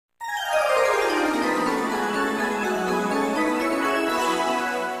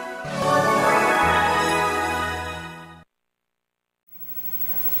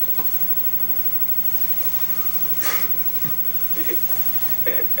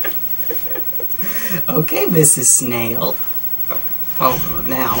Okay, Mrs. Snail. Well,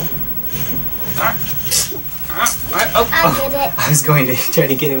 now. I'll get it. I was going to try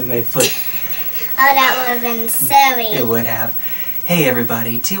to get it with my foot. Oh, that would have been silly. It would have. Hey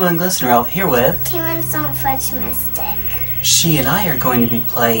everybody, T1 Glistener Elf here with... T1 Don't Fudge My Stick. She and I are going to be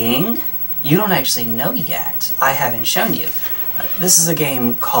playing... You don't actually know yet. I haven't shown you. This is a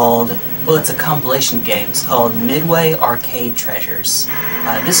game called... Well, it's a compilation game. It's called Midway Arcade Treasures.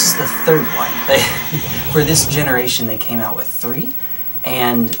 This is the third one. For this generation, they came out with 3.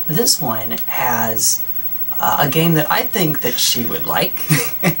 And this one has a game that I think that she would like.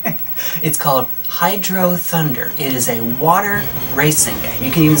 It's called Hydro Thunder. It is a water racing game.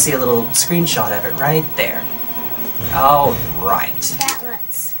 You can even see a little screenshot of it right there. All right. That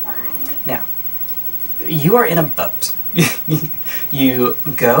looks fun. Now, you are in a boat. You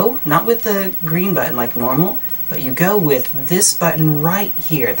go, not with the green button like normal, but you go with this button right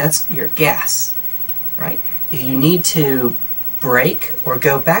here. That's your gas, right? If you need to brake or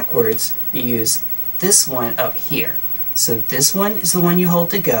go backwards, you use this one up here. So this one is the one you hold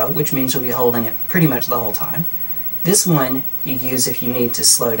to go, which means you'll be holding it pretty much the whole time. This one you use if you need to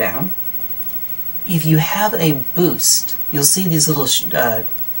slow down. If you have a boost, you'll see these little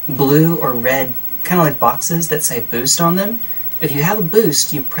blue or red kind of like boxes that say boost on them. If you have a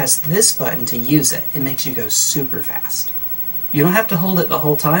boost, you press this button to use it. It makes you go super fast. You don't have to hold it the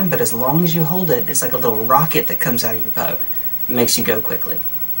whole time, but as long as you hold it, it's like a little rocket that comes out of your boat. It makes you go quickly.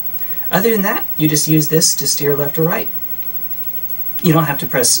 Other than that, you just use this to steer left or right. You don't have to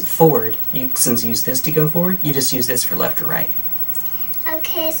press forward. Since you use this to go forward, you just use this for left or right.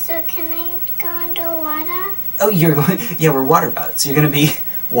 Okay, so can I go underwater? Oh, you're going... Yeah, we're water boats. You're going to be...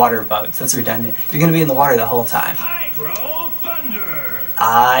 Water boats. That's redundant. You're going to be in the water the whole time. Hydro Thunder!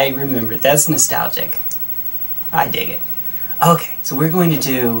 I remember. That's nostalgic. I dig it. Okay, so we're going to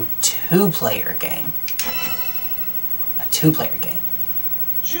do two-player game. A two-player game.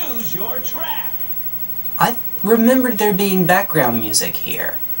 Choose your track. I remembered there being background music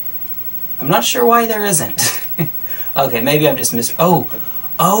here. I'm not sure why there isn't. Okay, maybe I'm just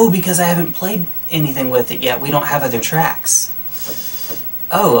Oh, because I haven't played anything with it yet. We don't have other tracks.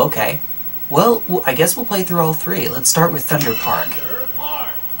 Oh, okay. Well, I guess we'll play through all 3. Let's start with Thunder Park. Thunder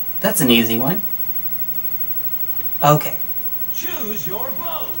Park. That's an easy one. Okay. Choose your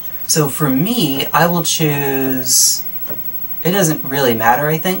boat. So for me, I will choose... It doesn't really matter,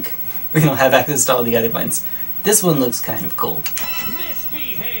 I think. We don't have access to all the other ones. This one looks kind of cool.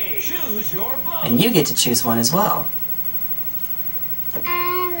 Misbehave. Choose your boat. And you get to choose one as well.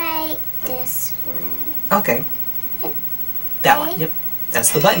 I like this one. Okay. That one, yep. That's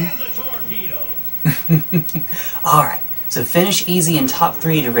the button. And the torpedoes. Alright, so finish easy and top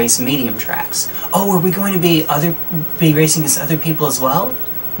 3 to race medium tracks. Oh, are we going to be racing against other people as well?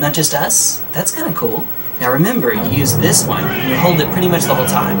 Not just us? That's kind of cool. Now remember, you use this one, and you hold it pretty much the whole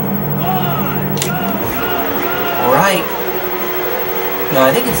time. Alright. No,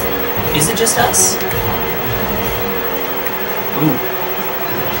 I think it's... Is it just us? Ooh.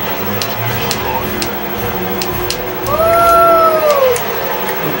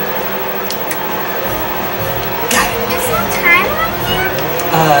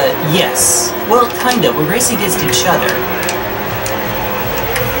 Yes. Well, kind of. We're racing against each other.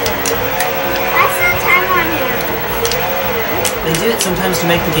 What's the time on here? They do it sometimes to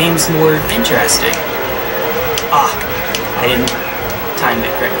make the games more interesting. Ah, I didn't time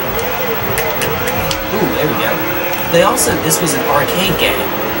it correctly. Ooh, there we go. This was an arcade game.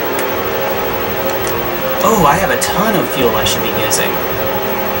 Oh, I have a ton of fuel I should be using.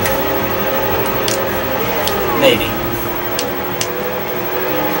 Maybe.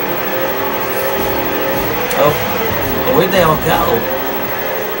 Oh, well, where'd they all go?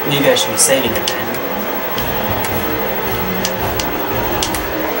 Maybe I should be saving it then.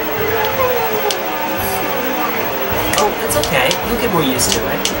 Oh, that's okay. You'll get more used to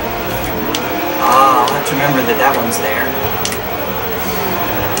it. Ah, I'll have to remember that that one's there.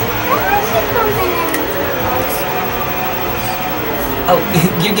 Oh,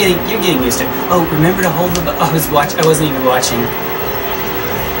 you're getting used to it. Oh, remember to hold the I wasn't even watching.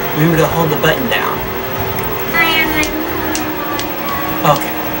 Remember to hold the button down.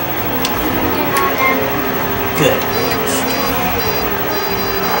 Okay. Good.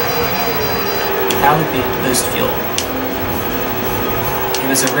 How would be boost fuel? It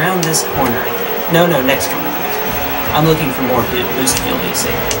was around this corner, I think. No, next corner. I'm looking for more boost fuel, you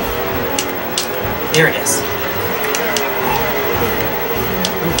see. There it is.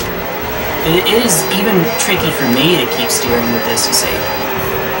 It is even tricky for me to keep steering with this, you see.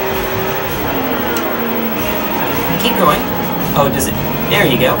 Keep going. Oh, does it? There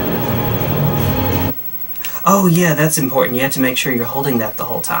you go. Oh yeah, that's important. You have to make sure you're holding that the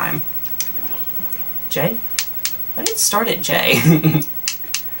whole time. J? Why did it start at J?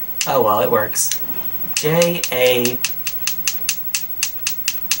 Oh well, it works. J, A...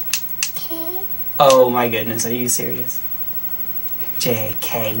 K. Oh my goodness, are you serious? J,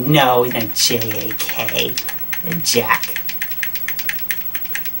 K. No, not J, A, K. Jack.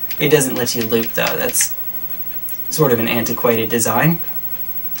 It doesn't let you loop though. That's sort of an antiquated design.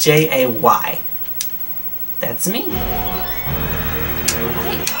 J, A, Y. That's me.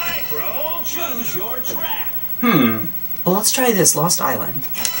 High roll, choose your track. Well, let's try this, Lost Island.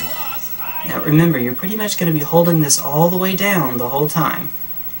 Lost Island. Now remember, you're pretty much going to be holding this all the way down the whole time.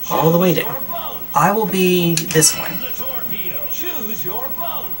 All the way Choose down. your boat. I will be this one. The torpedo. Choose your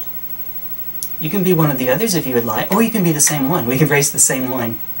boat. You can be one of the others if you would like, or you can be the same one. We can race the same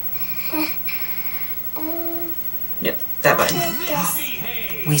one. Yep, that button.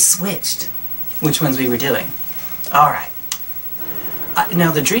 Misbehave. We switched which ones we were doing. Alright.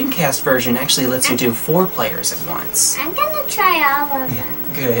 Now, the Dreamcast version actually lets you do 4 players at once. I'm gonna try all of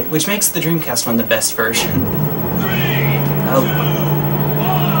them. Good, which makes the Dreamcast one the best version. 3, Oh, 1,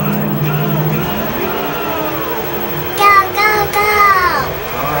 Go, go, go!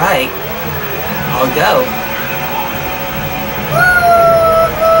 alright. I'll go.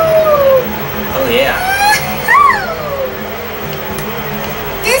 Woo! Oh, yeah.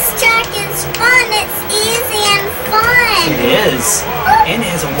 This track is fun. It's easy and fun. It is. And it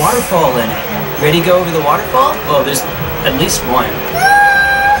has a waterfall in it. Ready to go over the waterfall? Oh, there's at least one. Woo!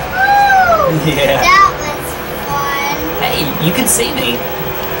 Yeah. That was fun. Hey, you can see me.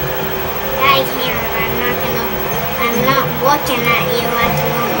 I can't. I'm not looking at you at the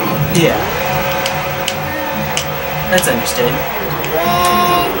moment. Yeah. That's understood.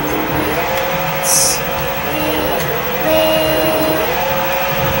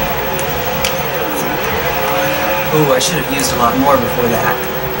 Oh, I should have used a lot more before that.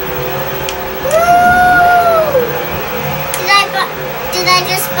 Woo! Did I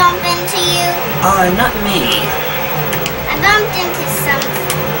just bump into you? Not me. I bumped into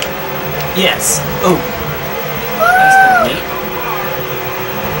something. Yes. Oh. That's kind of neat.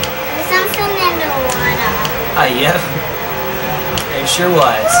 There's something in the water. Yep. It sure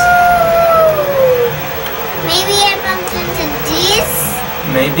was. Woo! Maybe I bumped into this?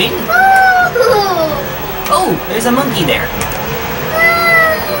 Maybe. Woo! Oh, there's a monkey there.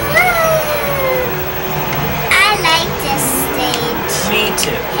 I like this stage. Me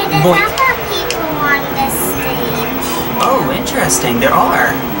too. Hey, there's Boink. other people on this stage. Oh, interesting. There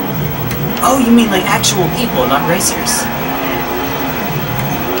are. Oh, you mean like actual people, not racers.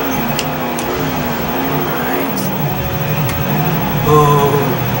 Right. Oh,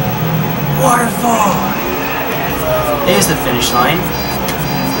 waterfall. There's the finish line.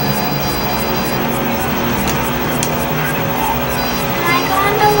 Am I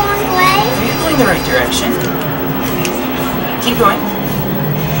going the wrong way? You're going the right direction. Keep going.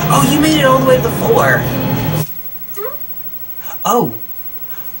 Oh, you made it all the way to the 4. Oh.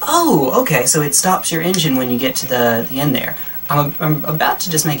 Oh, okay, so it stops your engine when you get to the end there. I'm about to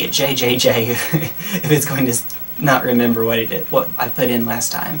just make it JJJ if it's going to not remember what I put in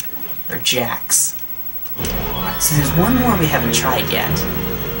last time. Or Jax. Alright, so there's one more we haven't tried yet.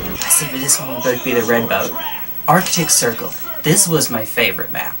 I said for this one would both be the red boat. Arctic Circle. This was my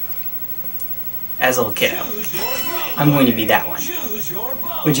favorite map. As a little kiddo. I'm going to be that one. choose your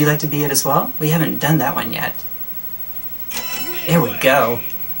boat. Would you like to be it as well? We haven't done that one yet. There we go.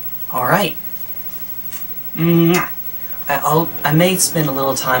 Alright. I may spend a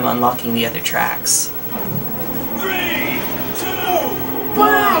little time unlocking the other tracks. 3, 2, 1,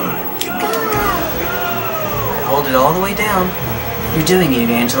 Go! I hold it all the way down. You're doing it,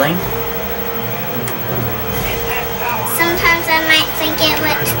 Evangeline. Sometimes I might forget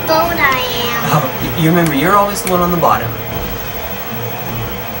which boat I am. Oh, you remember, you're always the one on the bottom.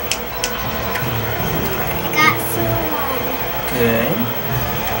 I got through one. Good.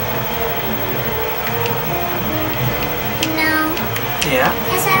 No. Yeah.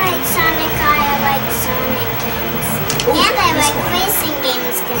 Because I like Sonic, I like Sonic games. Ooh, And I this like one. racing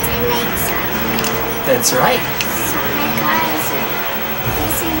games because I like Sonic. That's right. Sonic is a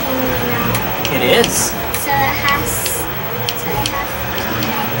racing game, you know. It is. So I have to like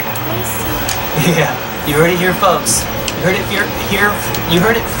racing. Yeah. You heard it here, folks. You heard it here. You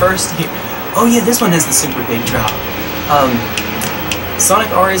heard it first here. Oh yeah, this one has the super big drop. Sonic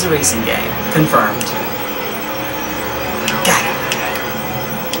R is a racing game. Confirmed. Got it.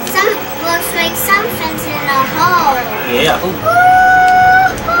 Looks like something's in a hole. Yeah.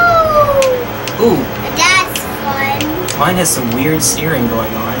 Woo-hoo! Ooh. That's fun. Mine has some weird steering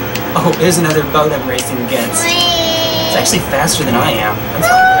going on. Oh, there's another boat I'm racing against. It's actually faster than I am. That's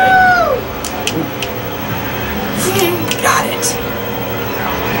not great. Got it.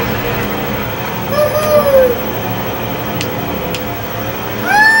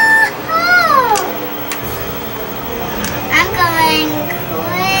 I'm going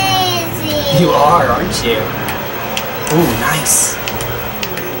crazy. You are, aren't you? Ooh, nice.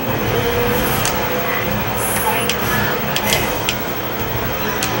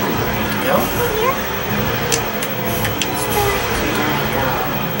 Go.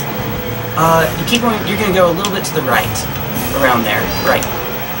 You keep going. You're gonna go a little bit to the right, around there, right.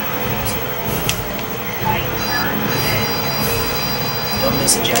 Don't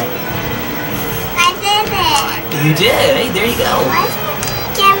miss it, Jay. I did it. You did. Hey, there you go. Why does it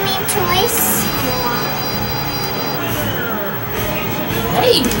give me twice more?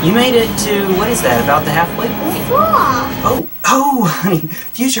 Hey, you made it to, what is that? About the halfway point. 4. Oh, honey.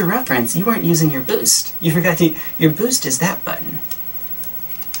 Future reference. You weren't using your boost. You forgot to. Your boost is that button.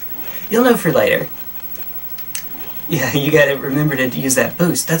 You'll know for later. Yeah, you gotta remember to use that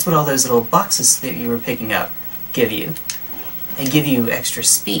boost. That's what all those little boxes that you were picking up give you. They give you extra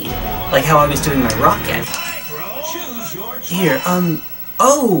speed. Like how I was doing my rocket. Choose your track. Here,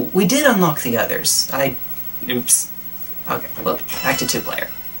 oh, we did unlock the others. Oops. Okay, well, back to 2-player.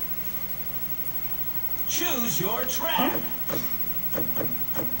 Choose your track.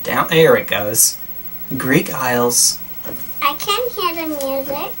 Down, there it goes. Greek Isles. I can hear the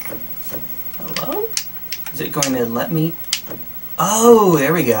music. Hello? Is it going to let me? Oh,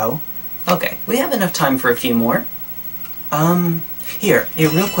 there we go. Okay, we have enough time for a few more. Here,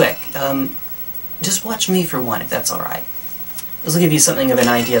 real quick. Just watch me for one, if that's alright. This will give you something of an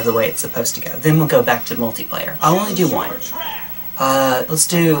idea of the way it's supposed to go. Then we'll go back to multiplayer. I'll only do one. Let's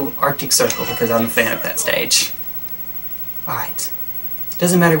do Arctic Circle, because I'm a fan of that stage. Alright.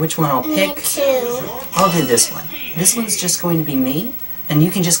 Doesn't matter which one I'll Me pick. too. I'll do this one. This one's just going to be me, and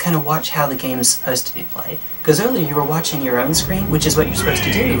you can just kind of watch how the game's supposed to be played. Because earlier you were watching your own screen, which is what you're supposed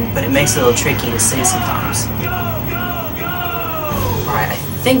to do, but it makes it a little tricky to see sometimes. Alright, I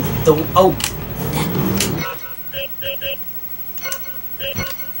think the... Oh!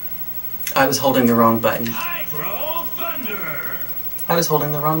 I was holding the wrong button. Hydro Thunder. I was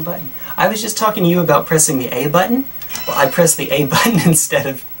holding the wrong button. I was just talking to you about pressing the A button. Well, I pressed the A button instead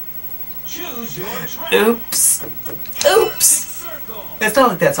of... Choose your track. Oops! Oops! Circle. It's not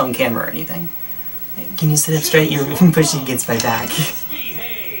like that's on camera or anything. Hey, can you sit up straight? You're pushing against my back.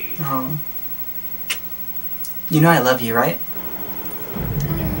 Behave. Oh. You know I love you, right?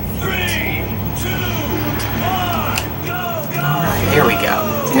 3, 2, 1, go, go. Alright, here we go.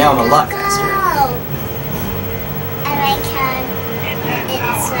 So now I'm a lot faster. Oh. I like how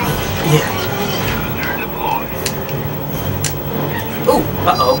it's like... Yeah. Oh,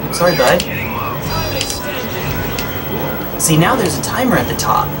 uh-oh. Sorry, bud. Time extended. See, now there's a timer at the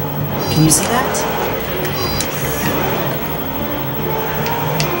top. Can you see that?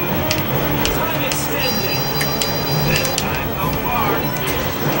 Time extended.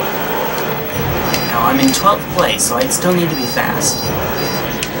 Now I'm in 12th place, so I still need to be fast.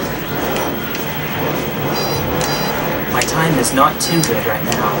 My time is not too good right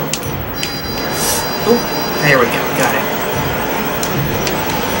now. Oh, there we go. Got it.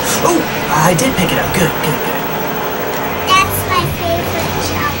 Oh, I did pick it up. Good, good, good. That's my favorite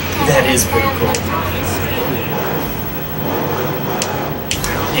job. That is pretty cool.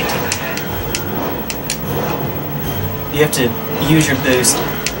 Picked it. You have to use your boost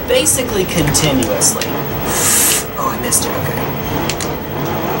basically continuously. Oh, I missed it. Okay.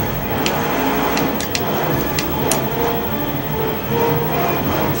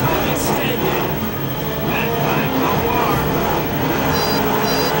 Time extended.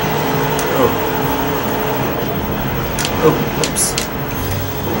 Oh. Oh, oops.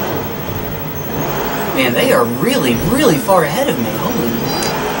 Man, they are really, really far ahead of me. Holy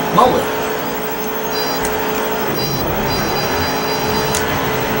moly.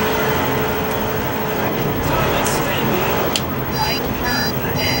 Time extended.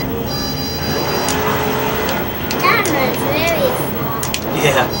 That was very far.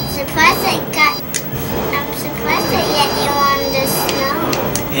 Yeah. I'm surprised that yet you on the snow.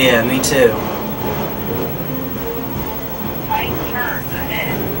 Yeah, me too.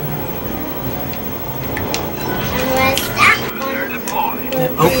 And where's that one?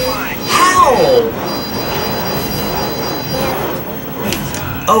 Oh. How?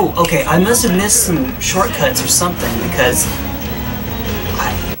 Oh, okay. I must have missed some shortcuts or something because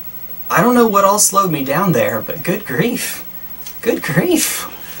I don't know what all slowed me down there, but good grief. Good grief.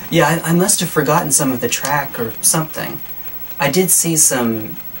 Yeah, I must have forgotten some of the track or something. I did see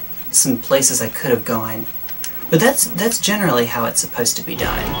some some places I could have gone. But that's generally how it's supposed to be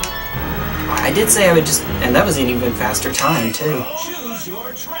done. I did say I would just... And that was an even faster time, too. Choose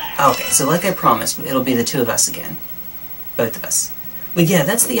your track. Okay, so like I promised, it'll be the two of us again. Both of us. But yeah,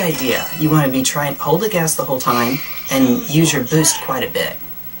 that's the idea. You want to be trying... Hold the gas the whole time, and use your boost quite a bit.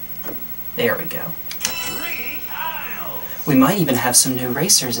 There we go. We might even have some new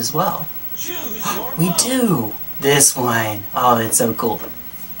racers as well. We do! This one. Oh, it's so cool.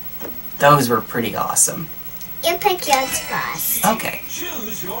 Those were pretty awesome. You pick yours first. Okay.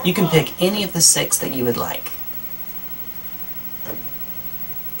 You can pick any of the 6 that you would like.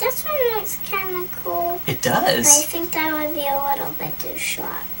 This one looks kind of cool. It But I does. think that would be a little bit too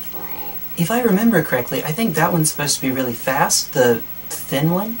short for it. If I remember correctly, I think that one's supposed to be really fast, the thin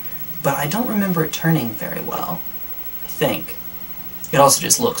one, but I don't remember it turning very well. I think. It also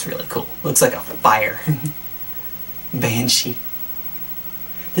just looks really cool. Looks like a fire. Banshee.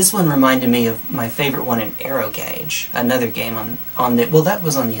 This one reminded me of my favorite one in Aero Gauge, another game on the... Well, that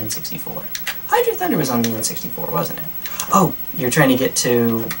was on the N64. Hydro Thunder was on the N64, wasn't it? Oh, you're trying to get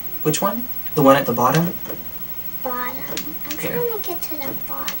to... Which one? The one at the bottom? Bottom. I'm Here. trying to get to the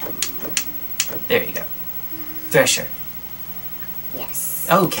bottom. There you go. Thresher. Yes.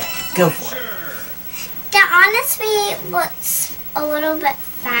 Okay, go for it. The honestly looks a little bit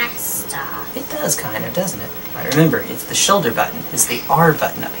faster. It does kind of, doesn't it? Right, remember, it's the shoulder button. It's the R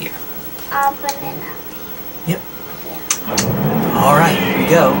button up here. I'll put it up. Yep. Yeah. Alright, here we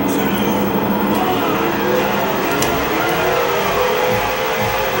go.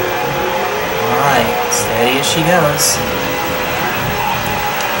 Alright, steady as she goes.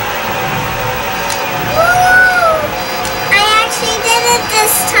 Woo! I actually did it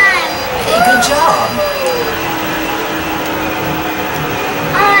this time. Hey, good job!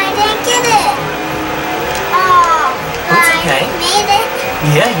 Oh, I didn't get it. Oh, That's I okay. made it.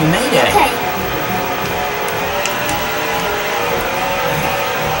 Yeah, you made it. Okay.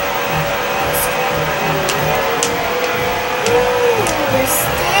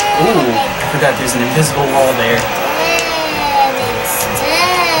 Ooh, I forgot there's an invisible wall there.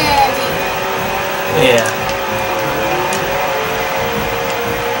 Steady. Yeah.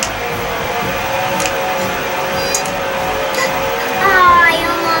 Oh, I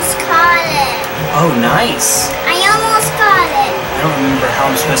almost caught it. Oh, nice. I almost got it. I don't remember how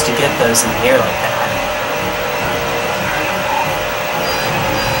I'm supposed to get those in the air like that.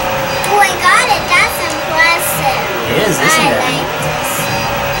 Oh, I got it. That's impressive. It is, isn't I it? like this.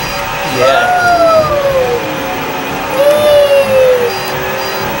 Yeah.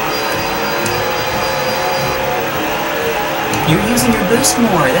 You're using your boost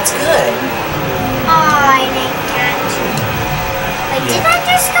more. That's good. Oh, I didn't catch it. Wait, did Yeah. I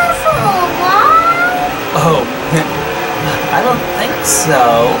just go for a walk? Oh, I don't think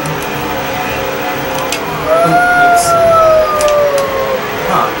so. Oops.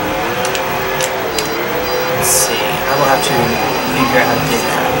 Huh. Let's see. I will have to figure out how to do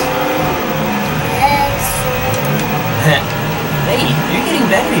that. Hey, you're getting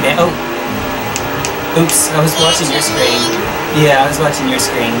better, man. Oh. Oops, I was watching your screen. Yeah, I was watching your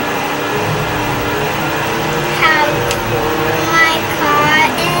screen. How cool my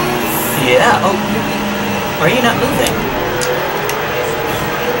car is. Yeah. Oh, are you not moving?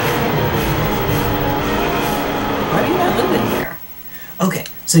 Why are you not moving there? Okay,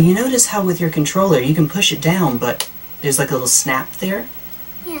 so you notice how with your controller you can push it down, but there's like a little snap there?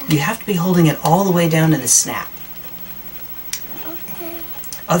 Yeah. You have to be holding it all the way down to the snap. Okay.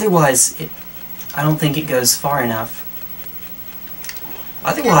 Otherwise, I don't think it goes far enough.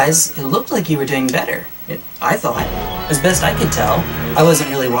 Otherwise, it looked like you were doing better. I thought. As best I could tell. I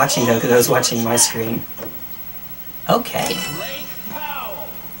wasn't really watching though, because I was watching my screen. Okay. Lake Powell.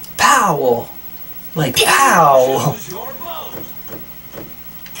 Powell! Like Powell! Choose your boat.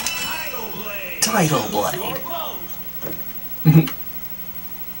 Tidal Blade. Tidal Choose Blade. your boat.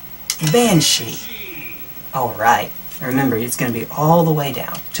 Banshee. Alright. Remember, it's going to be all the way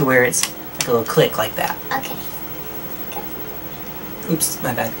down to where it's like a little click like that. Okay. Oops,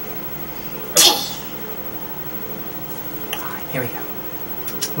 my bad. Alright, here we go.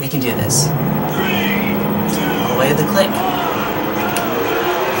 We can do this. All the way to the click.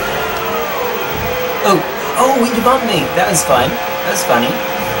 Oh, you bumped me. That was fun. That was funny.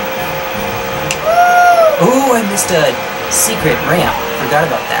 Oh, I missed a secret ramp. Forgot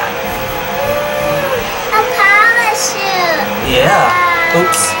about that. A parachute. Yeah.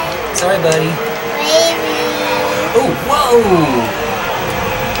 Oops. Sorry, buddy. Baby. Oh, whoa!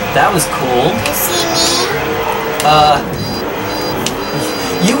 That was cool. You see me?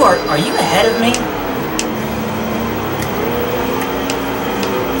 Are you ahead of me?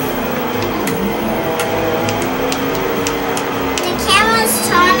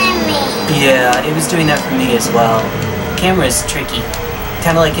 Yeah, it was doing that for me as well. Camera is tricky.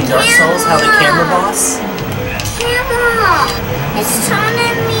 Kind of like in Dark Souls, how the camera boss. Camera! It's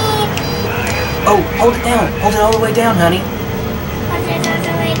turning me. Oh, hold it down. Hold it all the way down, honey. Hold it all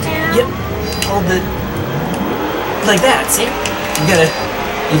the way down? Yep. Hold it like that, see? You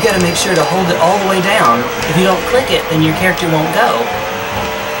gotta make sure to hold it all the way down. If you don't click it, then your character won't go.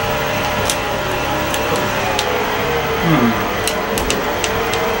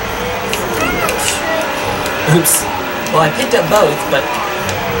 Oops. Well, I picked up both, but...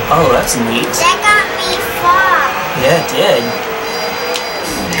 Oh, that's neat. That got me far. Yeah, it did.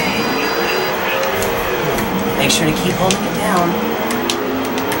 Make sure to keep holding it down.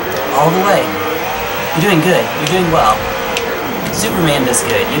 All the way. You're doing good. You're doing well. Superman does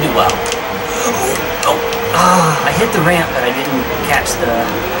good. You do well. Oh! Ah! I hit the ramp, but I didn't catch the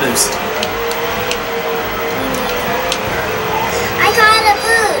boost. I got a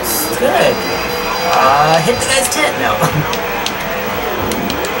boost. Good. Hit the guy's tent now.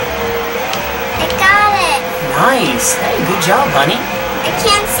 I got it. Nice. Hey, good job, honey. I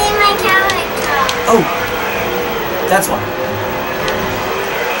can't see my character. Oh! That's why.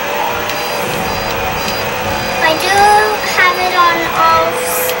 I do have it on all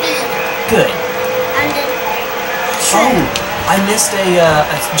speed. Good. Oh, I missed a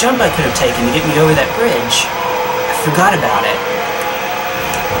jump I could have taken to get me over that bridge. I forgot about it.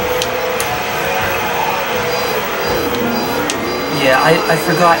 Yeah, I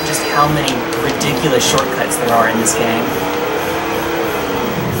forgot just how many ridiculous shortcuts there are in this game.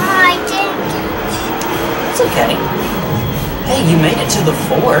 Oh, I didn't catch. It's okay. Hey, you made it to the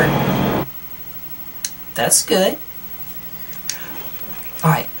 4. That's good.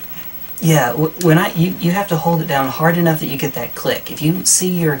 Alright. Yeah, when you have to hold it down hard enough that you get that click. If you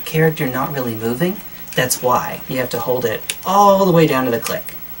see your character not really moving, that's why. You have to hold it all the way down to the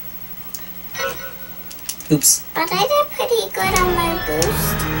click. Oops. But I did pretty good on my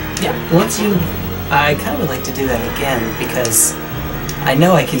boost. Yeah, once you... I kind of would like to do that again, because I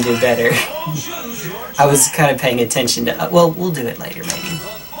know I can do better. I was kind of paying attention to... well, we'll do it later, maybe.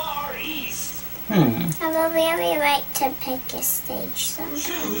 I will really like to pick a stage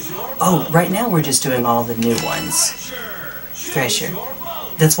sometime. Oh, right now we're just doing all the new ones. Thresher.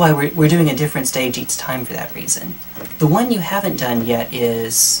 That's why we're doing a different stage each time for that reason. The one you haven't done yet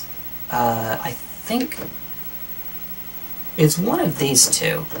is... I think... It's one of these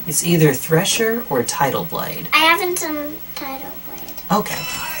two. It's either Thresher or Tidal Blade. I haven't done Tidal Blade. Okay.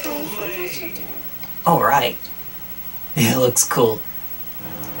 So I think I should do it. Alright. It looks cool.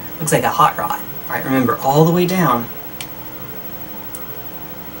 Looks like a hot rod. Alright, remember, all the way down.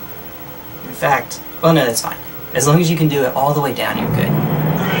 In fact, well no, that's fine. As long as you can do it all the way down, you're good.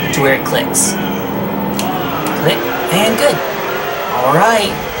 To where it clicks. Click, and good.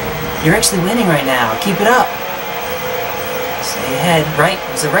 Alright. You're actually winning right now. Keep it up. Stay ahead. Right.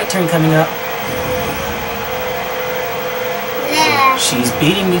 There's a right turn coming up. There. She's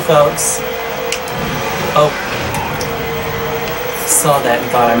beating me, folks. Oh. Saw that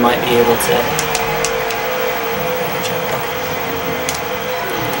and thought I might be able to...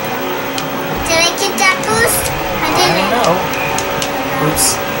 Did I get that boost? I didn't. I don't know.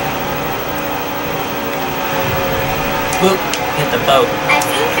 Oops. Whoop. Hit the boat. I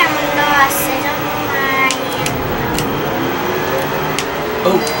think I'm lost. I don't know where I am.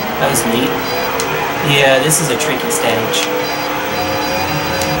 Oh, that was neat. Yeah, this is a tricky stage.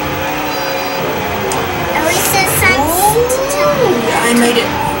 At least there's signs to tell me. I made it.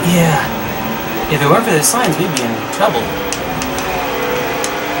 Yeah. If it weren't for the signs, we'd be in trouble.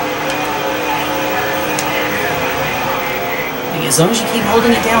 As long as you keep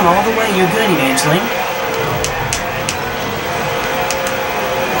holding it down all the way, you're good, Evangeline.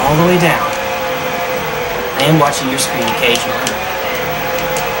 All the way down. I am watching your screen occasionally.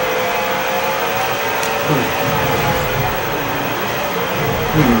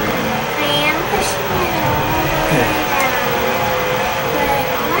 I am pushing it all the way down. But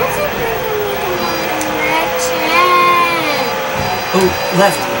why is it bringing me the wrong direction? Oh,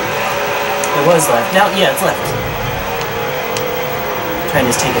 left. It was left. Now, yeah, it's left. Trying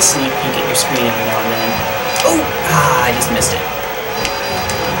to take a sneak peek at your screen every now and then. Oh! Ah, I just missed it.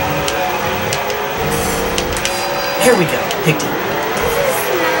 There we go. Picked it.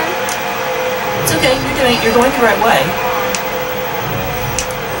 It's okay. You're going the right way.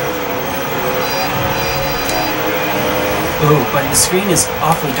 Oh, but the screen is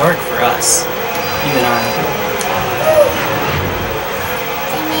awfully dark for us. You and I.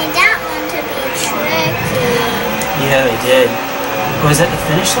 They made that one to be tricky. Yeah, they did. Oh, is that the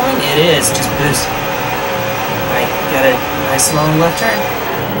finish line? It is. Just boost. Alright, got a nice long left turn.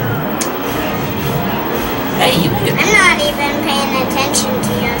 Hey, you can... I'm not even paying attention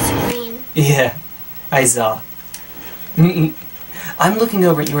to your screen. Yeah, I saw. I'm looking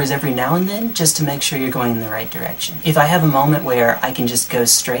over at yours every now and then just to make sure you're going in the right direction. If I have a moment where I can just go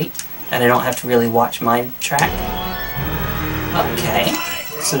straight and I don't have to really watch my track. Okay,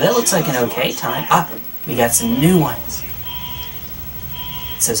 so that looks like an okay time. Ah, we got some new ones.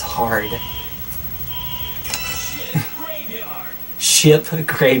 It says hard. Ship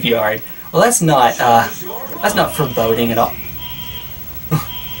graveyard. Well, that's not foreboding at all.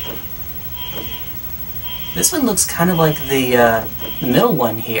 This one looks kind of like the middle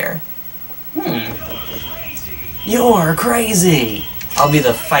one here. You're crazy! I'll be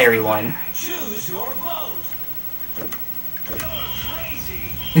the fiery one. Choose your boat. You're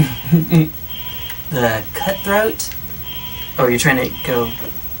crazy. The cutthroat? Oh, you're trying to go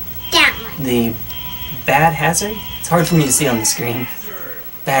That one. the bad hazard? It's hard for me to see on the screen.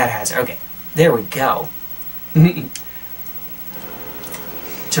 Bad hazard. Okay, there we go.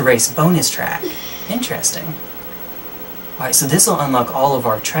 To race bonus track. Interesting. Alright, so this will unlock all of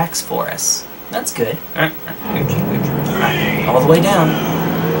our tracks for us. That's good. Alright, all the way down.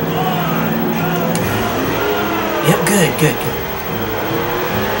 Yep, good, good, good.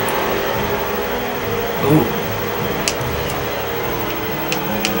 Ooh.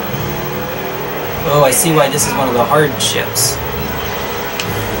 Oh, I see why this is one of the hard ships.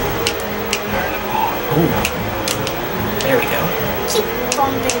 Ooh. There we go. Keep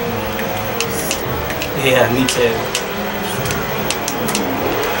bumping. Yeah, me too.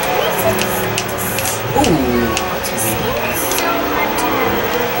 Ooh, that's easy. So hard to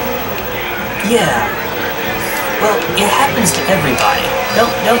Yeah. Well, it happens to everybody.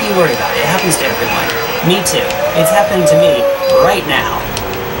 Don't you worry about it. It happens to everyone. Me too. It's happening to me right now.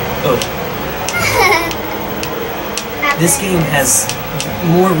 Oh. This game has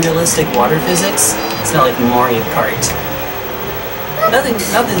more realistic water physics. It's not like Mario Kart. Not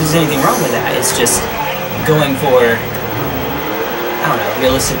that there's anything wrong with that. It's just going for, I don't know,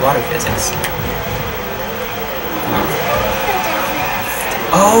 realistic water physics.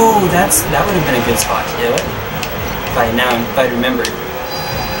 Oh, that would have been a good spot to do it. If I'd remembered.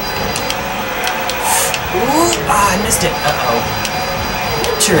 Ooh, I missed it. Uh-oh.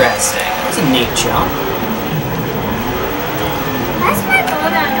 Interesting. That was a neat jump. Why's my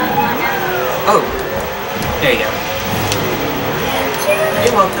boat on the water? Oh, there you go. Thank you.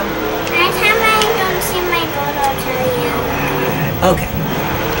 You're welcome. Anytime I don't see my boat, I'll tell you. Okay.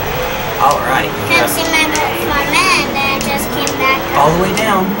 Alright. Can't see my boat for a minute, and then it just came back All up. the way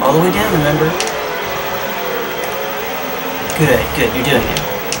down. All the way down, remember? Good, good. You're doing it.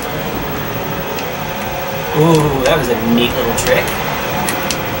 Ooh, that was a neat little trick.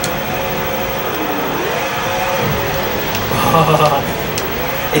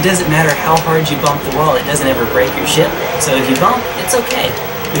 It doesn't matter how hard you bump the wall, it doesn't ever break your ship. So if you bump, it's okay.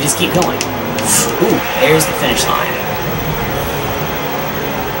 We just keep going. Ooh, there's the finish line.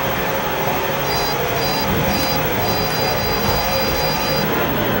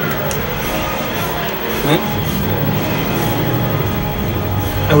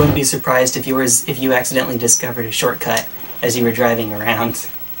 I wouldn't be surprised if you accidentally discovered a shortcut as you were driving around.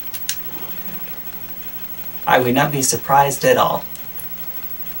 I would not be surprised at all.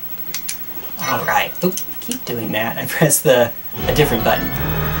 Alright. Oop, keep doing that. I pressed a different button.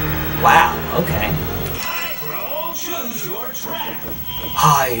 Wow, okay. Hydro, choose your track.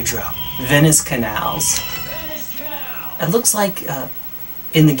 Hydro. Venice Canals. Venice Canal. It looks like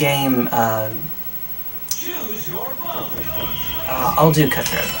in the game, Choose your boat. I'll do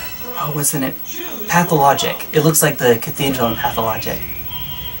Cutthroat. Oh, what's the name? Pathologic. It looks like the cathedral in Pathologic.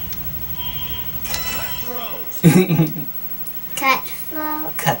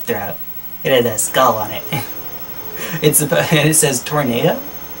 Cutthroat. Cutthroat. It had a skull on it. And it says tornado?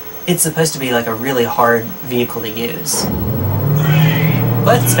 It's supposed to be like a really hard vehicle to use.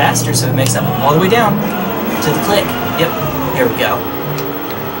 But it's faster, so it makes up all the way down to the click. Yep, here we go.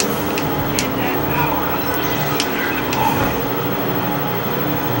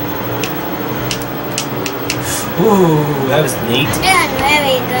 Ooh, that was neat. I'm doing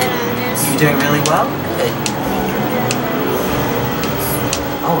very good on this. You're doing really well? Good.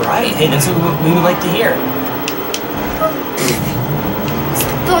 Alright, hey, that's what we would like to hear.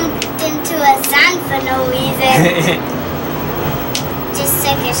 Bumped into a sign for no reason. Just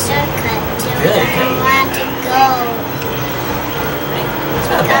took a shortcut to Good, where I good. want to go. Hey, it's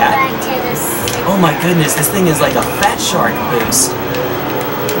not Go bad. back to the city. Oh my goodness, this thing is like a fat shark boost.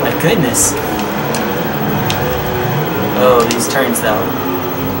 Oh my goodness. Oh, these turns though.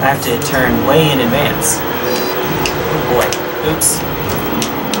 I have to turn way in advance. Oh boy. Oops.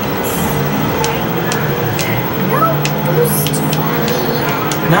 boost for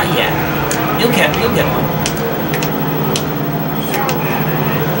me? Not yet. You'll get one.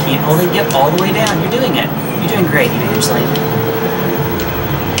 Keep holding it all the way down. You're doing it. You're doing great, Evangeline.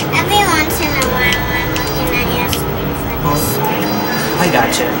 Every once in a while, I'm looking at your screen for this. I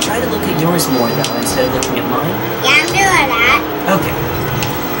gotcha. Try to look at yours more, though, instead of looking at mine. Yeah, I'm doing that. Okay.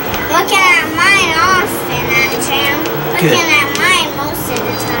 Looking at mine often, actually. I'm Good. looking at mine most of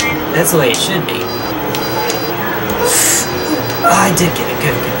the time. That's the way it should be. Oh, I did get it.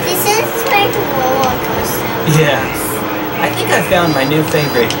 Good, good, good. This is like a roller coaster. Yeah. I think I found my new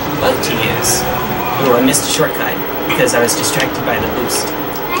favorite boat to use. Oh, I missed a shortcut because I was distracted by the boost.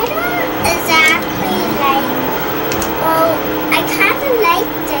 I don't exactly like... Well, I kind of like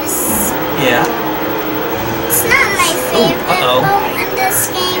this. Yeah? It's not my favorite uh-oh. boat in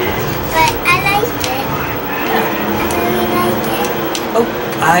this game, but I like it. I really like it. Oh,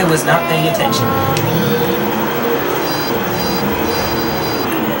 I was not paying attention.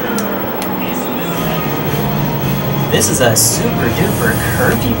 This is a super duper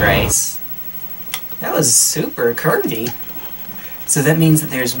curvy race. That was super curvy. So that means that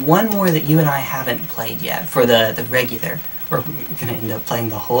there's one more that you and I haven't played yet for the regular. We're gonna end up playing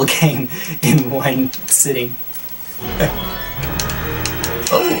the whole game in one sitting.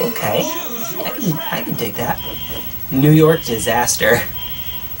 Oh, okay. I can dig that. New York Disaster.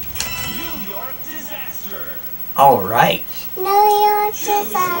 New York Disaster. Alright. New York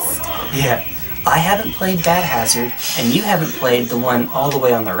Disaster. Yeah. I haven't played Bad Hazard, and you haven't played the one all the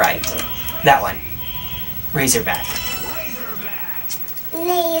way on the right. That one. Razorback.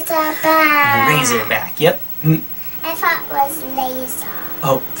 Laserback. Razorback, yep. I thought it was laser.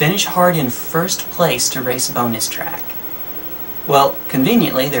 Oh, finish hard in first place to race bonus track. Well,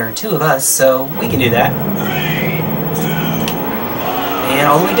 conveniently, there are two of us, so we can do that. And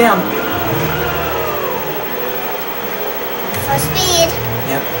all the way down. For speed.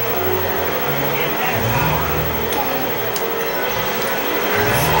 Yep.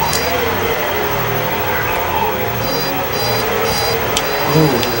 Ooh,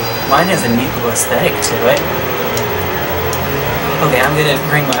 mine has a neat little aesthetic to it. Okay, I'm gonna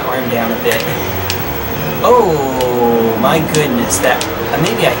bring my arm down a bit. Oh, my goodness, that...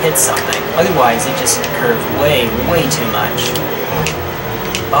 maybe I hit something. Otherwise, it just curved way, way too much.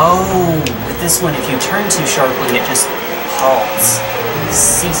 Oh, with this one, if you turn too sharply, it just halts.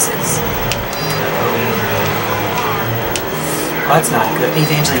 Ceases. Oh, that's not good.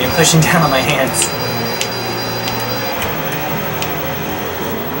 Evangeline, you're pushing down on my hands.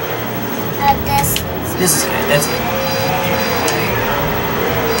 This is good. That's good.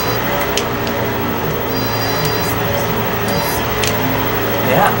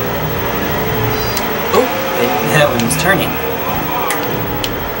 Yeah. Oh, that one was turning.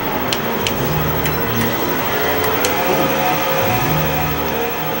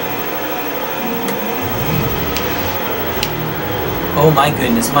 Oh my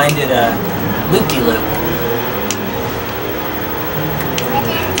goodness, mine did a loop-de-loop.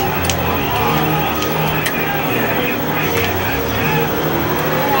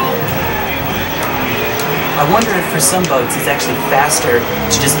 I wonder if for some boats it's actually faster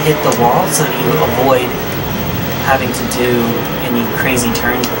to just hit the wall so that you avoid having to do any crazy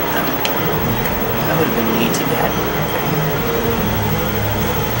turns with them. That would have been neat to get.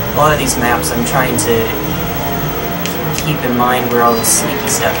 A lot of these maps I'm trying to keep in mind where all the sneaky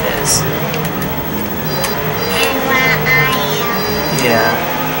stuff is. And where I am. Yeah.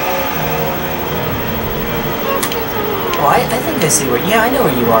 Well, I think I see where... Yeah, I know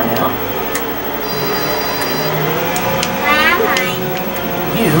where you are now.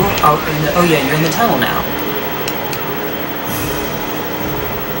 You are in the... Oh yeah, you're in the tunnel now.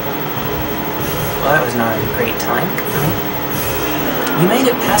 Well, that was not a great time for me. You made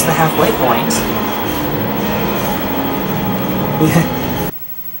it past the halfway point.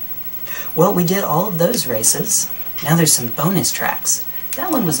 Well, we did all of those races. Now there's some bonus tracks.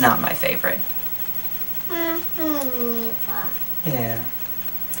 That one was not my favorite. Yeah.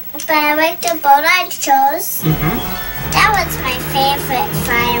 But I like the boat I chose. Mm-hmm. That was my favorite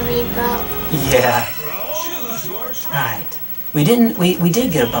fiery boat. Yeah. Right. We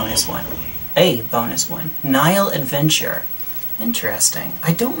did get a bonus one. A bonus one. Nile Adventure. Interesting.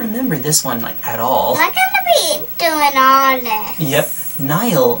 I don't remember this one like at all. I'm gonna be doing all this. Yep.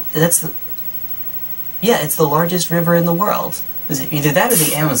 Nile, that's the... Yeah, it's the largest river in the world. Is it either that or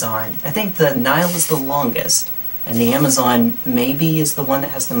the Amazon? I think the Nile is the longest. And the Amazon maybe is the one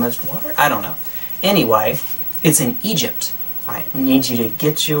that has the most water? I don't know. Anyway, it's in Egypt. I need you to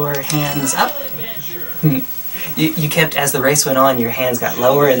get your hands up. You kept, as the race went on, your hands got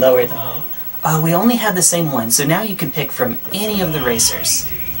lower and lower. We only have the same one, so now you can pick from any of the racers.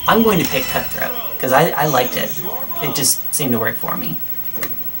 I'm going to pick Cutthroat, because I liked it. It just seemed to work for me.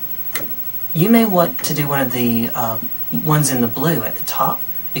 You may want to do one of the ones in the blue at the top,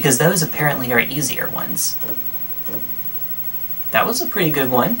 because those apparently are easier ones. That was a pretty good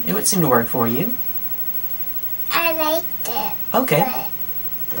one. It would seem to work for you. I liked it. Okay.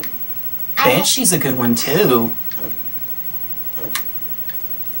 Banshee's a good one too.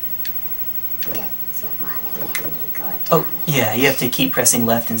 Oh, yeah, you have to keep pressing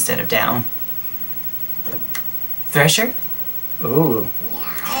left instead of down. Thresher? Ooh. Yeah,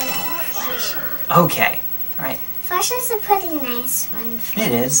 I like Thresher. Okay. Alright. Thresher's a pretty nice one.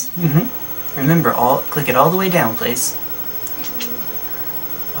 It is. Remember, click it all the way down, please.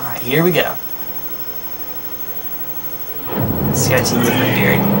 Alright, here we go. Scratching with my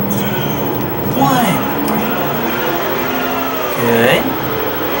beard. 1. Good.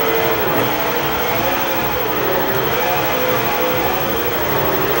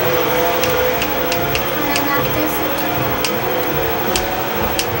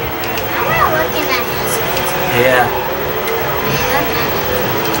 Yeah.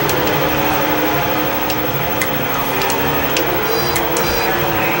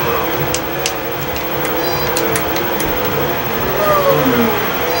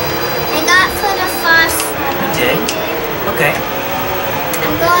 I got for the first one. You did? Okay.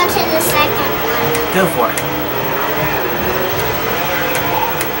 I'm going to the second one. Go for it.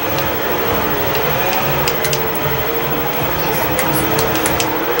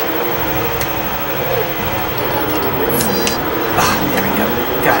 There we go.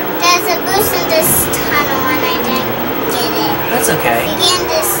 Got it. There's a boost in this tunnel and I didn't get it. That's okay. If you get in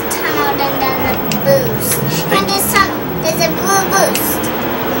this tunnel, then there's a boost. In this tunnel, there's a blue boost.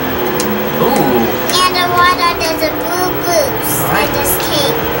 Ooh. And the water, there's a blue boost. Right. In this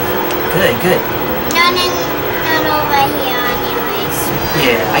cave. Good, good. Not over here anyways.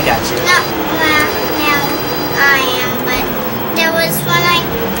 Yeah, I got you. Not, well, now I am, but there was one I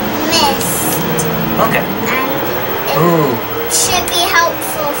missed. Okay. And it Ooh. should be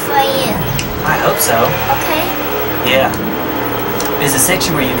helpful for you. I hope so. Okay? Yeah. There's a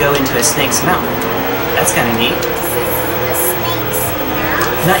section where you go into a snake's mouth. That's kind of neat. This is the snake's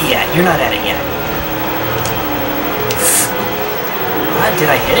mouth. Not yet. You're not at it yet. Did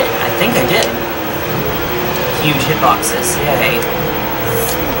I hit it? I think I did. Huge hitboxes. Yay.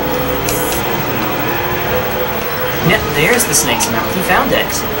 Yep, there's the snake's mouth. You found it.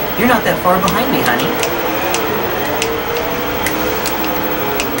 You're not that far behind me, honey.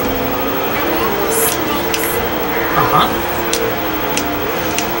 I'm in the snake's mouth. Uh-huh.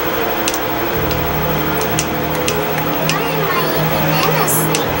 Why am I even in a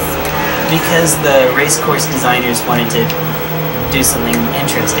snake's mouth? Because the race course designers wanted to do something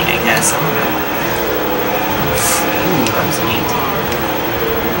interesting, I guess. I don't know. Ooh, that was neat.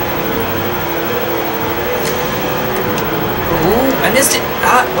 Ooh, I missed it.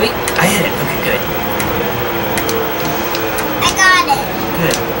 Ah, wait. I hit it. Okay, good. I got it.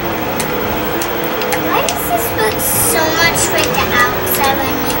 Good. Why does this look so much like the outside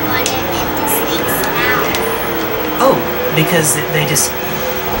when you want it in the snake's mouth? Oh, because they just...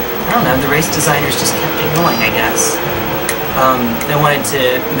 I don't know, the race designers just kept it going, I guess. They wanted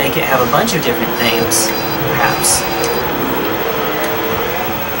to make it have a bunch of different themes, perhaps. I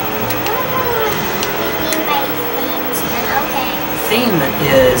don't know what you mean by themes, but okay. Theme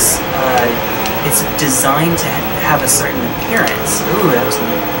is, it's designed to have a certain appearance. Ooh, that was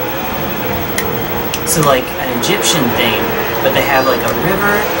neat. So like an Egyptian theme, but they have like a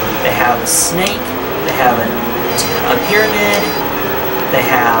river, they have a snake, they have a pyramid, they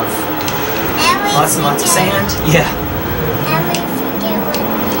have lots and lots of sand. Yeah. Every forget what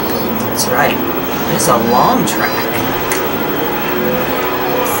name. That's right. It's a long track.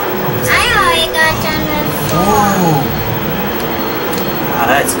 I already got done with 4. Ooh. Wow,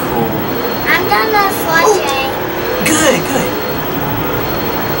 that's cool. I'm done with 4, Jay. Good, good.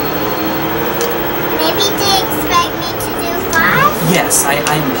 Maybe they expect me to do 5? Yes,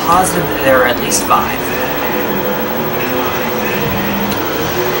 I'm positive that there are at least 5.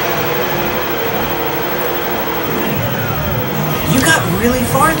 You got really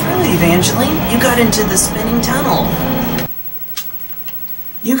far through, Evangeline. You got into the spinning tunnel.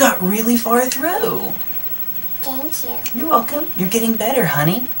 You got really far through. Thank you. You're welcome. You're getting better,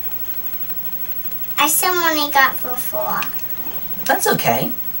 honey. I still only got for 4. That's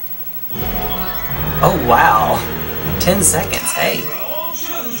okay. Oh, wow. 10 seconds, hey.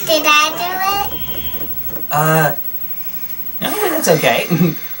 Did I do it? No, that's okay.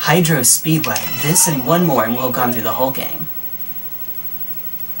 Hydro Speedway. This and one more, and we'll have gone through the whole game.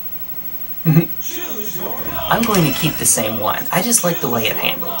 I'm going to keep the same one. I just like the way it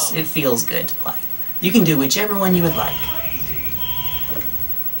handles. It feels good to play. You can do whichever one you would like.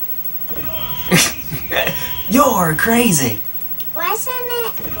 You're crazy! Why isn't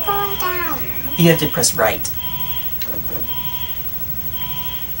it going down? You have to press right.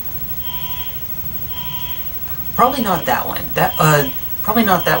 Probably not that one. Probably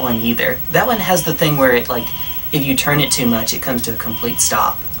not that one either. That one has the thing where it, like, if you turn it too much, it comes to a complete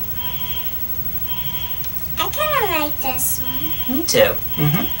stop. I kind of like this one. Me too.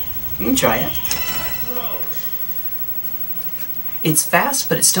 You can try it. It's fast,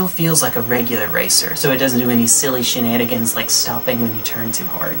 but it still feels like a regular racer, so it doesn't do any silly shenanigans like stopping when you turn too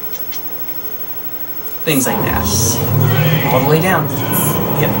hard. Things like that. All the way down.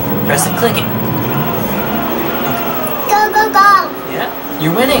 Yep. Press it, click it. Go, go, go! Yeah,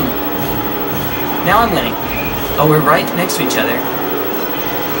 you're winning. Now I'm winning. Oh, we're right next to each other.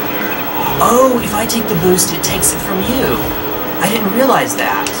 Oh, if I take the boost, it takes it from you. I didn't realize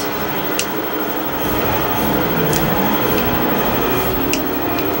that.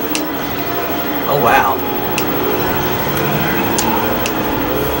 Oh, wow.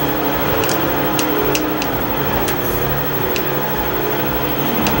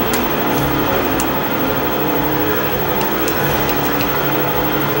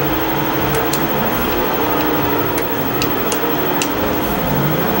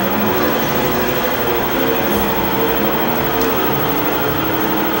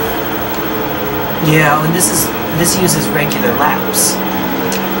 Yeah, and this uses regular laps.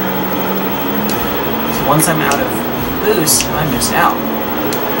 So once I'm out of boost, I'm just out.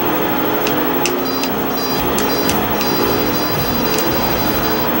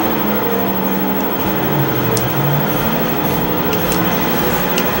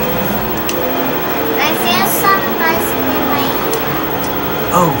 I feel some buzzing in my hand.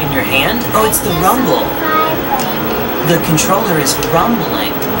 Oh, in your hand? Oh, it's the rumble. Vibrating. The controller is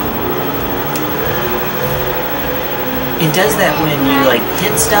rumbling. It does that when you, like,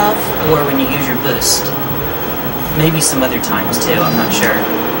 hit stuff or when you use your boost. Maybe some other times, too. I'm not sure.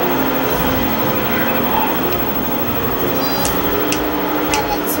 But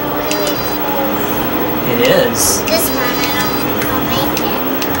it's really cool. It is. This one I don't think I'll make it.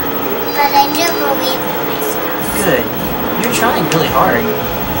 But I do believe in myself. Good. You're trying really hard.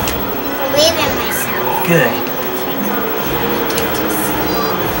 Believe in myself. Good. I think I'll make it to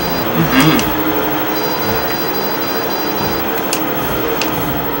school.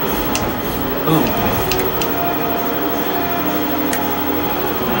 Ooh.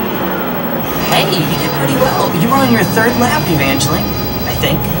 Hey, you did pretty well. You were on your third lap, Evangeline.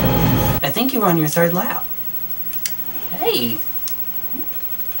 I think you were on your third lap. Hey.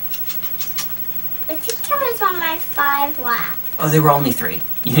 I think I was on my 5 lap. Oh, there were only 3.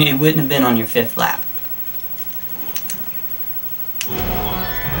 It wouldn't have been on your 5th lap.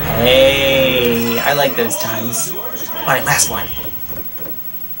 Hey, I like those times. Alright, last one.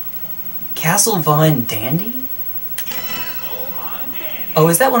 Castle Von Dandy? Oh,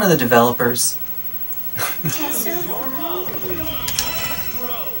 is that one of the developers? Choose your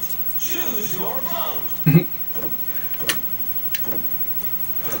vote.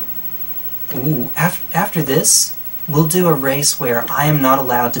 Ooh, after this, we'll do a race where I am not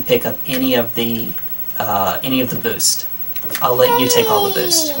allowed to pick up any of the boost. I'll let you take all the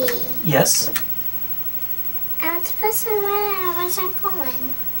boost. Yes? I was pressing right and I wasn't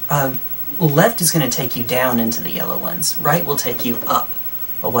going. Left is going to take you down into the yellow ones. Right will take you up,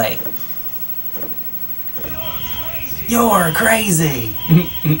 away. You're crazy!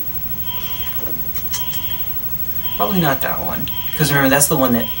 Probably not that one. Because remember, that's the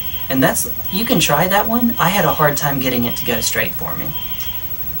one that... And that's... You can try that one. I had a hard time getting it to go straight for me.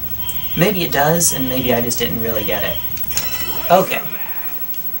 Maybe it does, and maybe I just didn't really get it. Okay.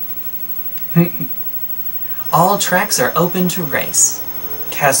 All tracks are open to race.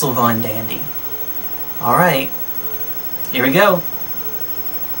 Castle Von Dandy. Alright. Here we go.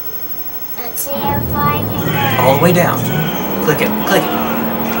 Let's see if I can go. All the way down. Click it. Click it.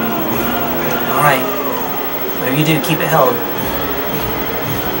 Alright. Whatever you do, keep it held.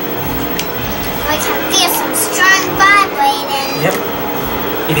 I can feel some strong vibrating. Yep.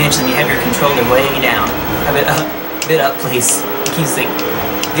 Eventually you have your controller way down. Have it up. A bit up, please. It keeps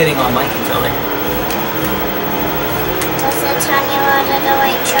getting on my controller. Does it tell you on the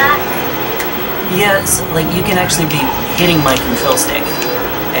right track? Yes, like you can actually be hitting my control stick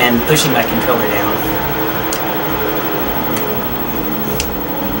and pushing my controller down.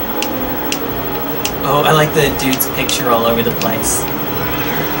 Oh, I like the dude's picture all over the place.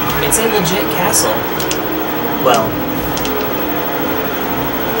 It's a legit castle. Well,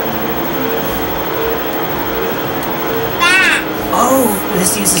 Oh,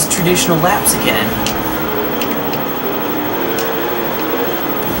 this uses traditional laps again.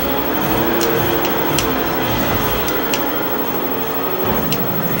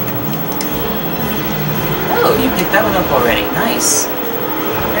 Oh, you picked that one up already. Nice.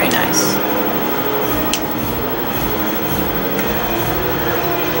 Very nice.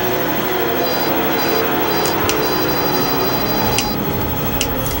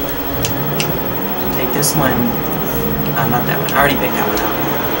 Take this one. Not that one. I already picked that one up.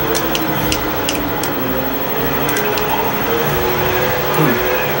 Boom.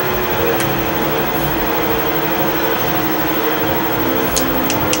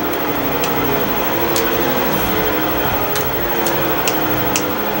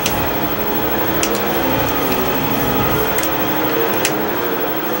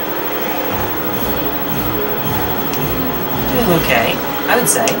 Doing okay, I would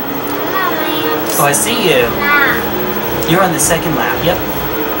say. Oh, I see you. You're on the second lap, yep.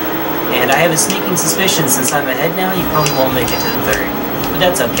 And I have a sneaking suspicion since I'm ahead now, you probably won't make it to the third. But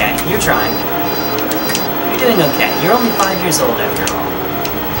that's okay, you're trying. You're doing okay. You're only 5 years old after all.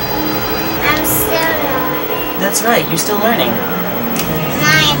 I'm still learning. That's right, you're still learning.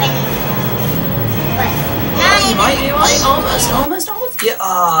 Not even. But not You even. might be right. Almost.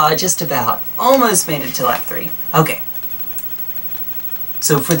 Yeah, just about. Almost made it to lap 3. Okay.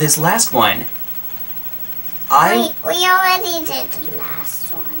 So for this last one, We already did the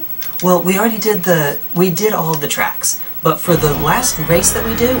last one. Well, we did all of the tracks. But for the last race that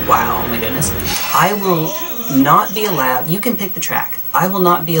we do, wow, oh my goodness, I will not be allowed, you can pick the track. I will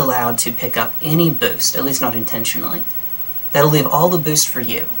not be allowed to pick up any boost, at least not intentionally. That'll leave all the boost for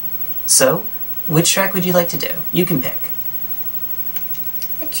you. So, which track would you like to do? You can pick.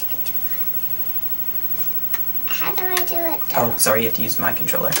 Which could do it. How do I do it? Oh, sorry, you have to use my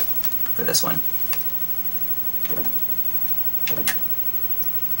controller for this one.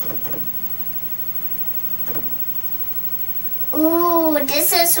 Ooh,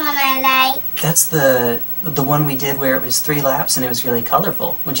 this is one I like. That's the one we did where it was 3 laps and it was really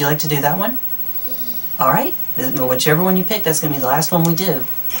colorful. Would you like to do that one? Alright, whichever one you pick, that's going to be the last one we do.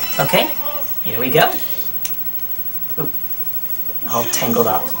 Okay, here we go. Oh, all tangled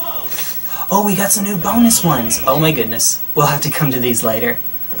up. Oh, we got some new bonus ones. Oh my goodness, we'll have to come to these later.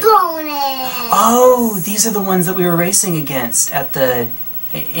 Bonus! Oh, these are the ones that we were racing against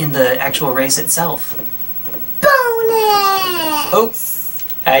in the actual race itself. Bonus! Oh,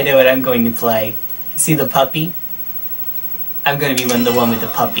 I know what I'm going to play. See the puppy? I'm going to be the one with the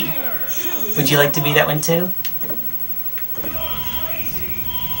puppy. Would you like to be that one too?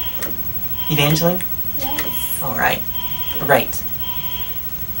 Evangeline? Yes. Alright. Right.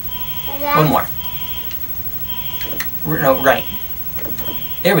 One more. No, right.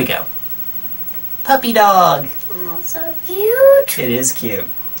 There we go. Puppy dog! Oh, so cute. It is cute.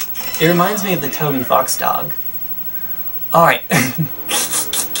 It reminds me of the Toby Fox dog. Alright.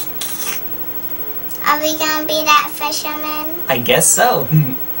 Are we gonna be that fisherman? I guess so.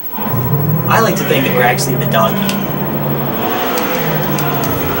 I like to think that we're actually the doggy.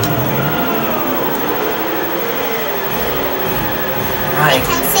 We Right.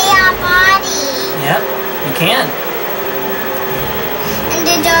 can see our body. Yep, you can. And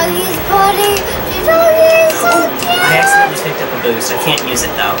the doggy's body. The doggy is so cute. I accidentally picked up a boost. I can't use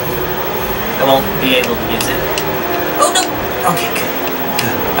it though. I won't be able to use it. Oh no! Okay, good.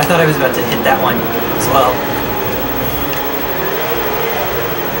 I thought I was about to hit that one as well.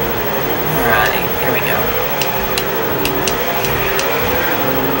 Alright, here we go.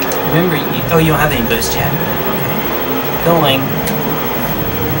 Remember, oh, you don't have any boost yet. Okay. Going.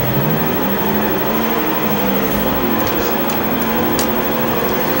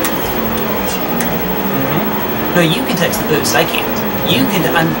 No, you can touch the boost. I can't. You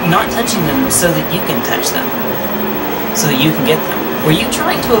can. I'm not touching them so that you can touch them. So that you can get them. Were you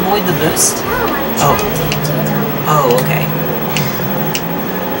trying to avoid the boost? No, I'm trying to get them. Oh, okay.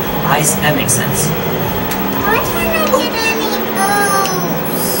 That makes sense. Why can't I get any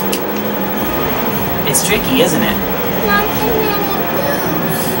boost? It's tricky, isn't it? Not getting any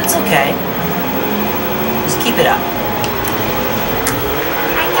boost. It's okay. Just keep it up.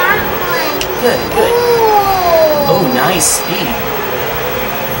 I got one. Good, good. Ooh. Oh, nice speed.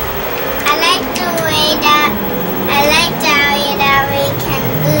 I like the way that we can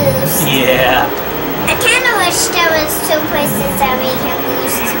boost. Yeah. I kind of wish there was 2 places that we can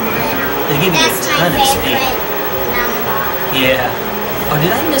boost to. They give you a That's my ton of speed. favorite number. Yeah. Oh,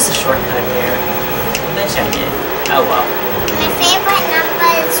 did I miss a shortcut there? I bet I did. Oh well. My favorite number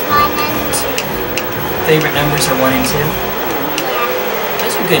is 1 and 2. Favorite numbers are 1 and 2? Yeah,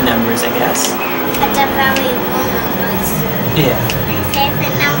 Those are good numbers, I guess. but they're very cool numbers. Yeah. My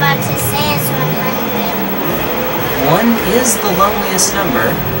favorite number to say is 100. 1 is the loneliest number.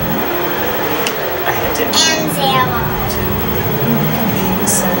 I had to. And 0.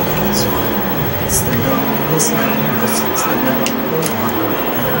 It's the loneliest number since the number 1.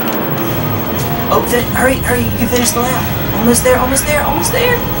 Oh, hurry, hurry, you can finish the lap. Almost there, almost there, almost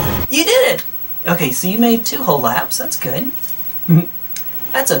there. You did it. Okay, so you made 2 whole laps. That's good.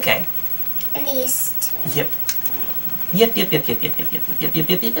 That's okay. At least. Yep. Yep.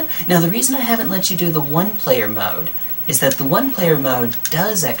 Now, the reason I haven't let you do the 1-player mode is that the 1-player mode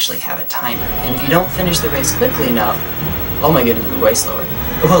does actually have a timer, and if you don't finish the race quickly enough, oh my goodness, we're way slower.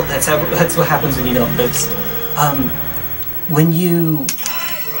 Well, that's what happens when you don't boost. When you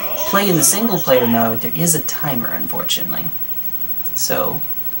play in the single-player mode, there is a timer, unfortunately. So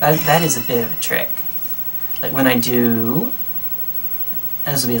that is a bit of a trick. Like when I do,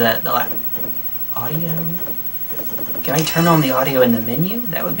 this will be the audio. Can I turn on the audio in the menu?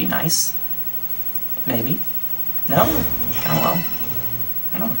 That would be nice. Maybe. No? Oh well.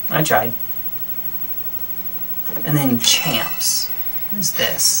 Oh, I tried. And then champs. What is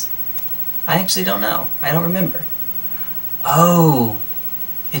this? I actually don't know. I don't remember. Oh!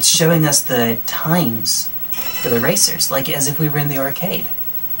 It's showing us the times for the racers, like as if we were in the arcade.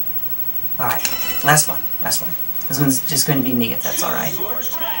 Alright, last one. Last one. This one's just going to be me, if that's alright.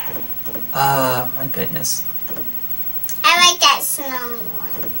 My goodness. I like that snowy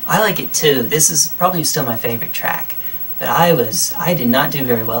one. I like it too. This is probably still my favorite track. But I did not do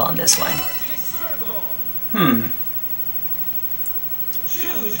very well on this one.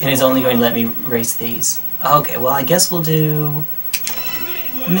 And it's only going to let me race these. Okay, well I guess we'll do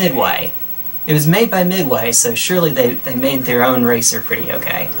Midway. It was made by Midway, so surely they made their own racer pretty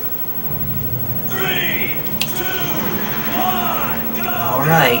okay. 3, 2, 1, go!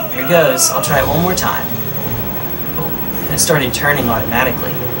 Alright, here goes. I'll try it one more time. Oh, it started turning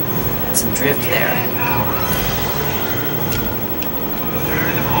automatically. Had some drift there.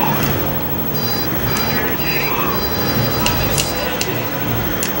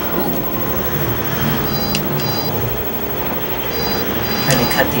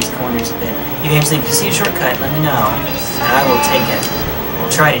 Cut these corners a bit. Evangeline, if you see a shortcut, let me know, and I will take it. I'll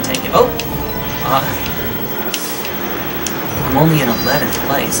try to take it. Oh! I'm only in 11th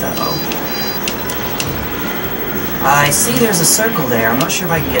place, uh-oh. I see there's a circle there. I'm not sure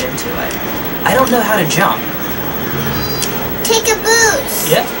if I can get into it. I don't know how to jump. Take a boost.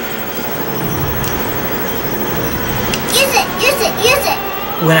 Yep. Use it, use it, use it.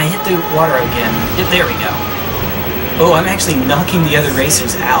 When I hit the water again, yep, there we go. Oh, I'm actually knocking the other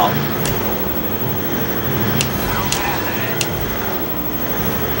racers out.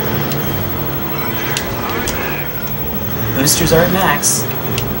 Boosters are at max.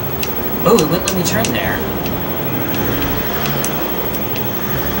 Oh, it wouldn't let me turn there.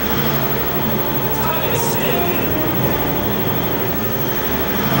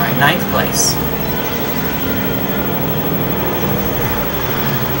 Alright, 9th place.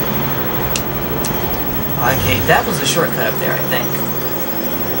 Okay, that was a shortcut up there, I think.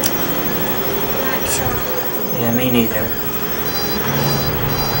 Not sure. Yeah, me neither.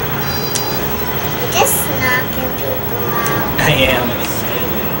 You're just knocking people out. I am.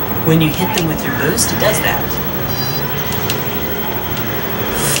 When you hit them with your boost, it does that.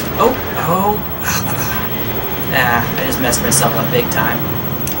 Oh. I just messed myself up big time.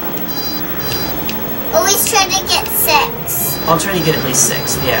 Always try to get 6. I'll try to get at least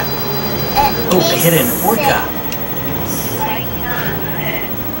 6, yeah. At Oh, I hit an least orca.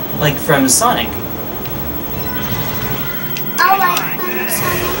 6. Like from Sonic. Oh, like from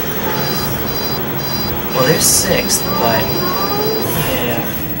Sonic. Well, there's 6th, but... yeah.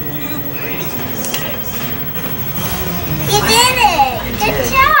 You did it! Good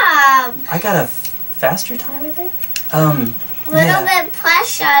did. job! I got a faster time, I think? Little bit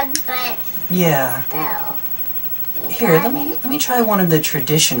pressured, but Yeah. still. Here, let me try one of the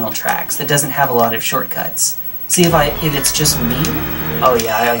traditional tracks that doesn't have a lot of shortcuts. See if it's just me. Oh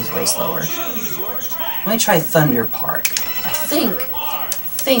yeah, I always way slower. Let me try Thunder Park. I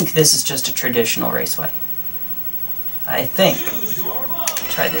think this is just a traditional raceway. I think.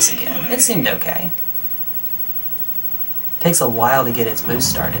 Try this again. It seemed okay. Takes a while to get its boost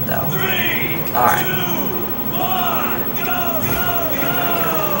started though. Alright.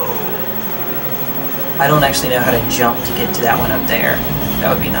 I don't actually know how to jump to get to that one up there.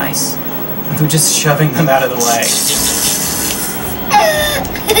 That would be nice. I'm just shoving them out of the way.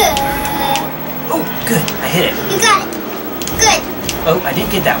 Oh, good. I hit it. You got it. Good. Oh, I didn't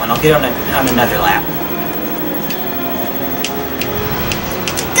get that one. I'll get on another lap.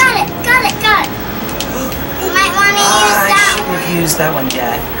 Got it. You might want to use that we've used that one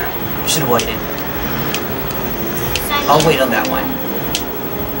yet. Should have waited. I'll wait on that one.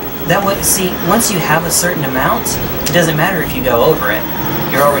 That one, see, once you have a certain amount, it doesn't matter if you go over it.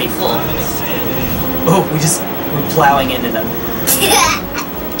 You're already full. Oh, we're plowing into them.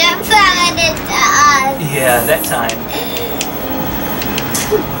 They're plowing into us. Yeah, that time.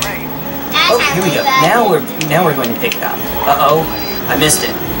 That's Oh, here we go. Now we're going to pick it up. Uh-oh, I missed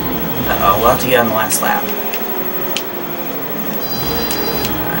it. Uh-oh, we'll have to get on the last lap.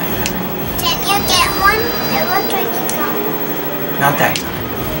 Can you get one? It looks like you got one. Not that time.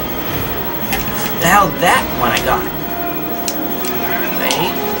 Now that one I got.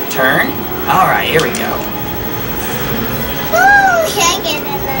 Wait, turn. Alright, here we go. Woo! You're getting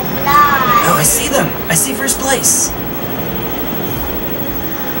a lot. Oh, I see them! I see first place!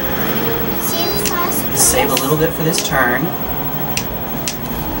 See the first place? Save a little bit for this turn.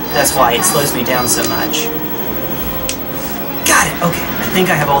 That's why it slows me down so much. Got it! Okay, I think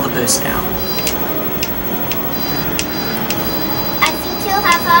I have all the boost now. I think you'll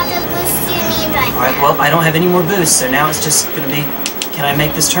have all the boost you need right Alright, now. well, I don't have any more boost, so now it's just gonna be... Can I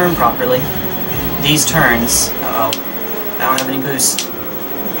make this turn properly? These turns... Uh-oh. I don't have any boost.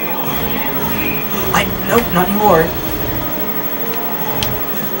 Nope, not anymore.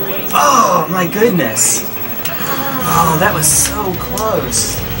 Oh, my goodness. Oh, that was so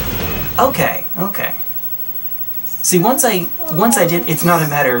close. Okay. See, once I did, it's not a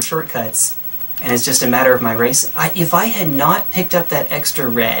matter of shortcuts, and it's just a matter of my race. If I had not picked up that extra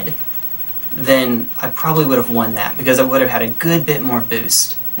red, then I probably would have won that, because I would have had a good bit more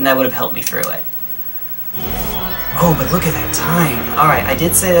boost, and that would have helped me through it. Oh, but look at that time. Alright, I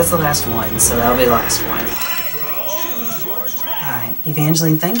did say that's the last one, so that'll be the last one. Alright,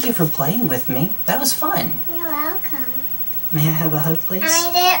 Evangeline, thank you for playing with me. That was fun. You're welcome. May I have a hug, please?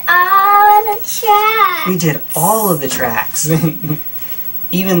 And we did all of the tracks. We did all of the tracks.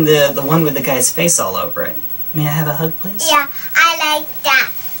 Even the one with the guy's face all over it. May I have a hug, please? Yeah, I like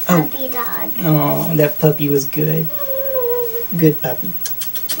that Oh. puppy dog. Oh, that puppy was good. Good puppy.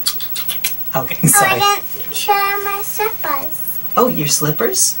 Okay, Oh, sorry. I didn't try my slippers. Oh, your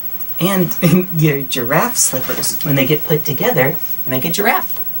slippers? And your giraffe slippers. When they get put together, they make a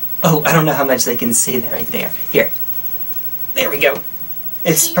giraffe. Oh, I don't know how much they can see that right there. Here. There we go.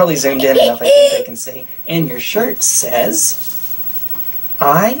 It's probably zoomed in enough I think they can see. And your shirt says,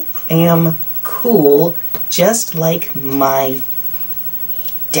 I am cool just like my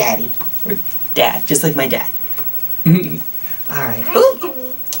daddy. Or dad, just like my dad. Alright.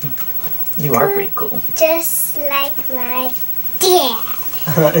 Ooh, you are pretty cool. Just like my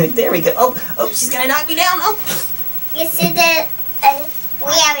dad. There we go. Oh, she's gonna knock me down. Oh. You see the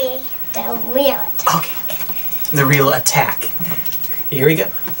real attack. Okay. The real attack. Here we go.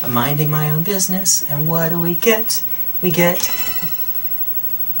 I'm minding my own business, and what do we get? We get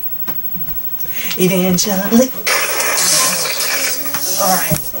Evangeline.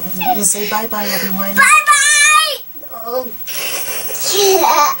 Alright. We'll say bye-bye, everyone. Bye-bye! Oh,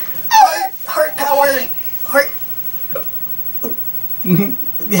 Yeah. heart power. Heart.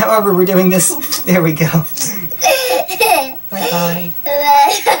 However we're doing this, there we go. Bye-bye.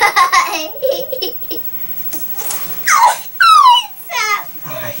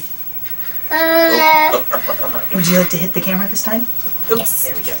 Alright. Would you like to hit the camera this time? Oops, Yes.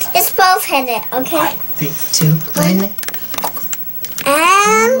 there we go. Let's both hit it, okay? Alright, 3, 2, 1.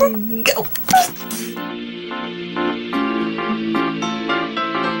 And